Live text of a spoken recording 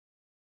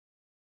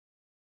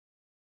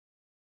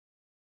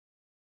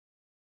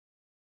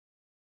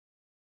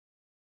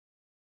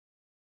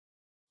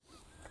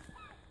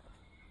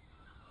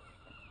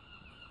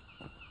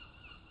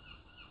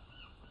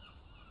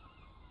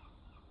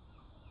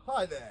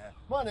Hi there,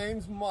 my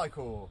name's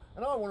Michael,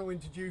 and I want to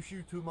introduce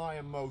you to my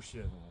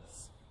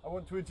emotions. I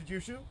want to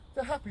introduce you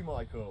to Happy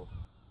Michael.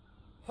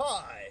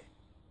 Hi!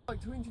 I'd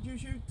like to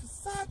introduce you to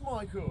Sad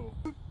Michael.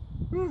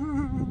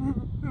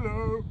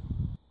 Hello.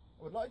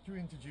 I would like to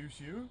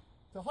introduce you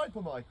to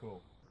Hyper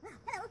Michael. The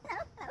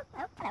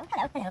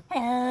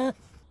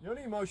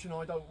only emotion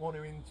I don't want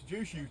to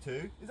introduce you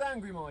to is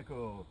Angry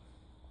Michael.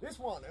 This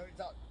one is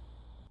up.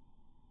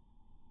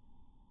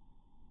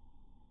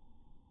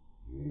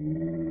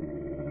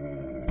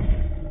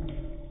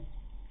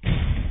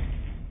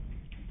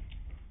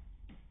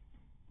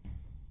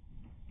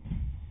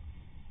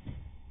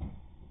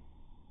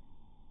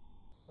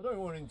 I don't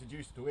want to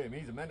introduce you to him,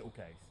 he's a mental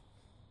case.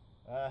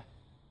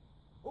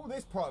 All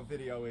this private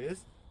video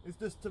is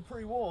just to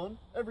pre-warn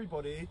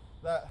everybody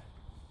that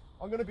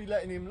I'm going to be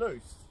letting him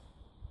loose.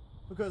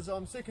 Because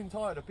I'm sick and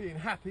tired of being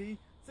happy,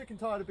 sick and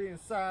tired of being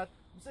sad,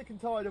 I'm sick and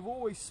tired of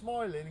always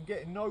smiling and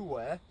getting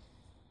nowhere.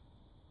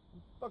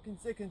 I'm fucking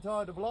sick and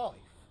tired of life.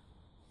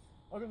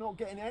 I'm not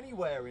getting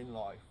anywhere in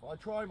life. I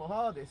try my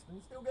hardest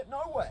and still get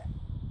nowhere.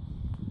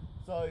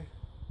 So,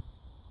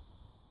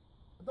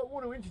 I don't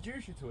want to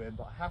introduce you to him,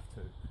 but I have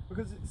to.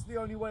 Because it's the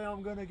only way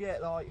I'm going to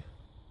get, like,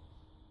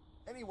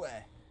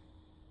 anywhere.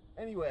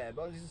 Anywhere,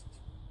 but just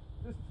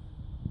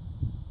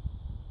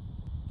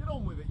get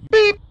on with it. You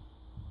beep!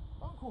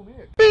 Don't call me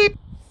a beep!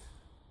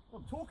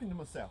 I'm talking to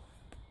myself.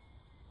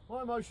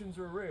 My emotions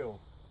are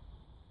real.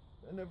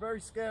 And they're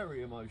very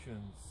scary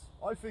emotions.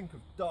 I think of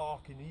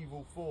dark and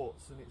evil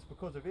thoughts, and it's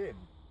because of him.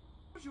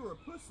 Because you're a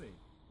pussy.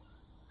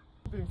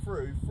 I've been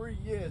through 3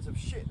 years of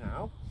shit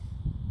now.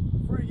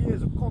 3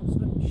 years of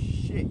constant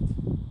shit.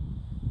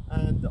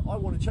 And I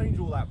want to change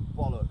all that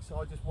bollocks.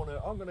 I'm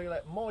going to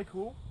let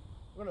Michael,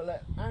 I'm going to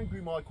let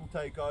Angry Michael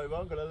take over.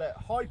 I'm going to let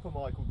Hyper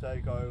Michael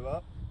take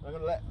over. I'm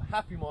going to let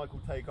Happy Michael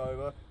take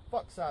over.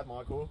 Fuck Sad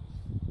Michael.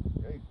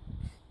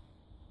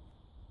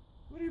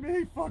 What do you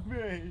mean, fuck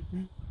me?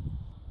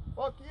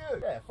 Fuck you.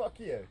 Yeah, fuck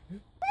you. Woo!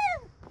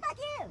 Fuck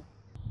you!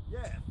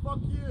 Yeah, fuck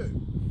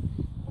you.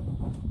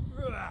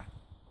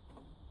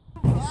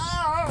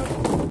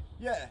 Ah!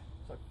 Yeah,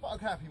 so fuck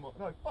Happy Michael.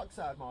 No, fuck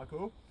Sad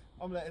Michael.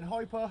 I'm letting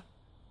Hyper,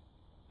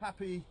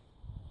 Happy,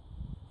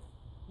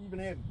 even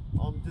him.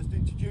 I'm just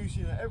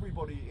introducing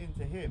everybody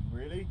into him,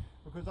 really,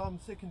 because I'm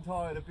sick and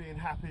tired of being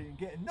happy and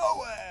getting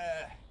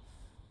nowhere.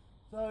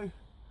 So,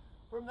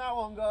 from now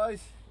on,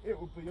 guys, it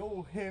will be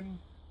all him,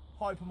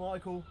 Hyper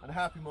Michael, and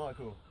Happy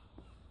Michael.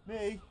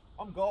 Me,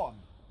 I'm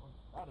gone.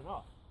 I've had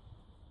enough.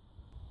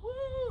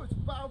 Woo! It's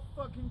about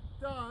fucking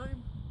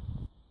time.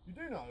 You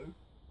do know,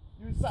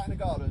 you were sat in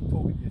the garden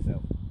talking to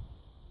yourself.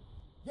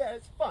 Yeah,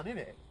 it's fun, isn't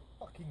it?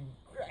 Fucking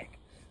Greg.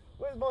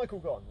 Where's Michael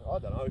gone? I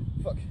don't know.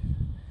 Fuck.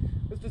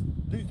 Let's just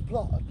lose the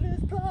plot. Lose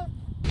the plot.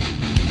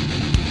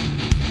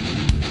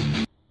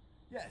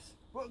 Yes,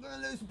 we're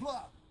gonna lose the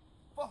plot.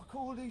 Fuck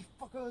all these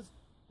fuckers.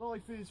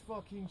 Life is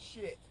fucking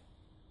shit.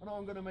 And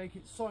I'm gonna make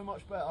it so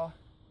much better.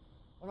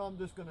 And I'm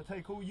just gonna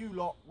take all you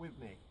lot with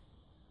me.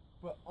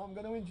 But I'm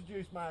gonna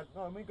introduce I'm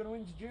gonna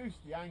introduce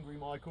the Angry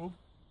Michael,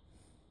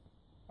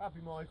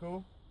 Happy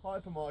Michael,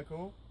 Hyper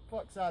Michael,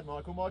 fuck Sad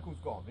Michael. Michael's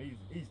gone. He's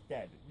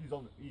dead. He's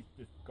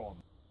just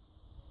gone.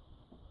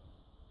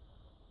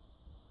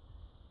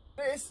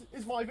 This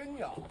is my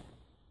vineyard.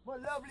 My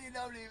lovely,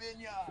 lovely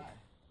vineyard.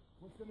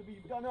 It's going to be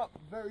done up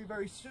very,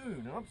 very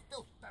soon. And I'm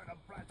still standing on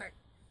plastic.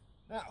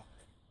 Now,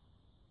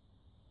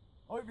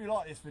 I hope you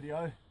like this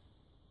video.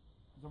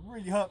 Because I've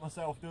really hurt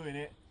myself doing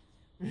it.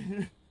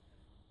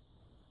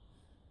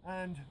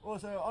 And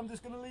also, I'm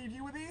just going to leave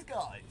you with these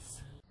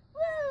guys.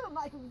 Woo!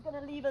 Michael's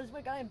gonna leave us.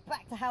 We're going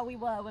back to how we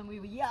were when we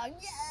were young.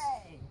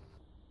 Yay!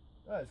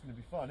 Oh, it's going to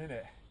be fun, isn't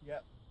it?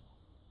 Yep.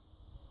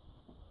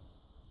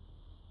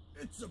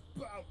 It's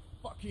about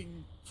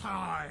fucking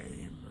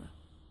time.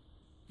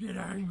 Get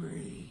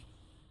angry.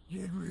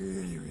 Get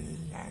really,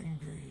 really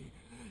angry.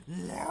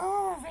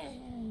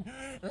 Loathing.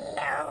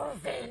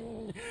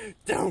 Loathing.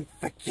 Don't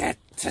forget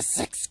to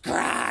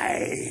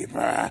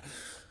subscribe.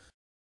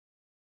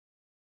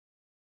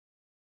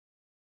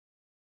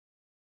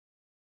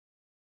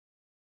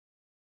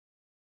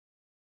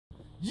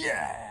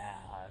 Yeah.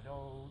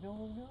 No.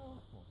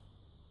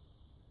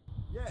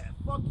 Yeah,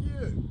 fuck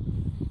you.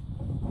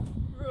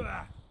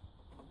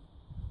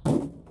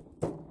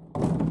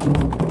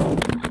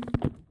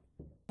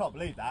 Can't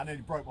believe that, I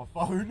nearly broke my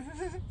phone.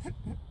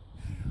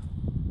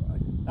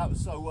 That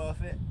was so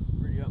worth it.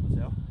 Really hurt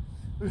myself.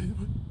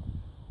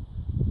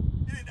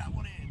 Get that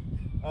one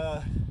in.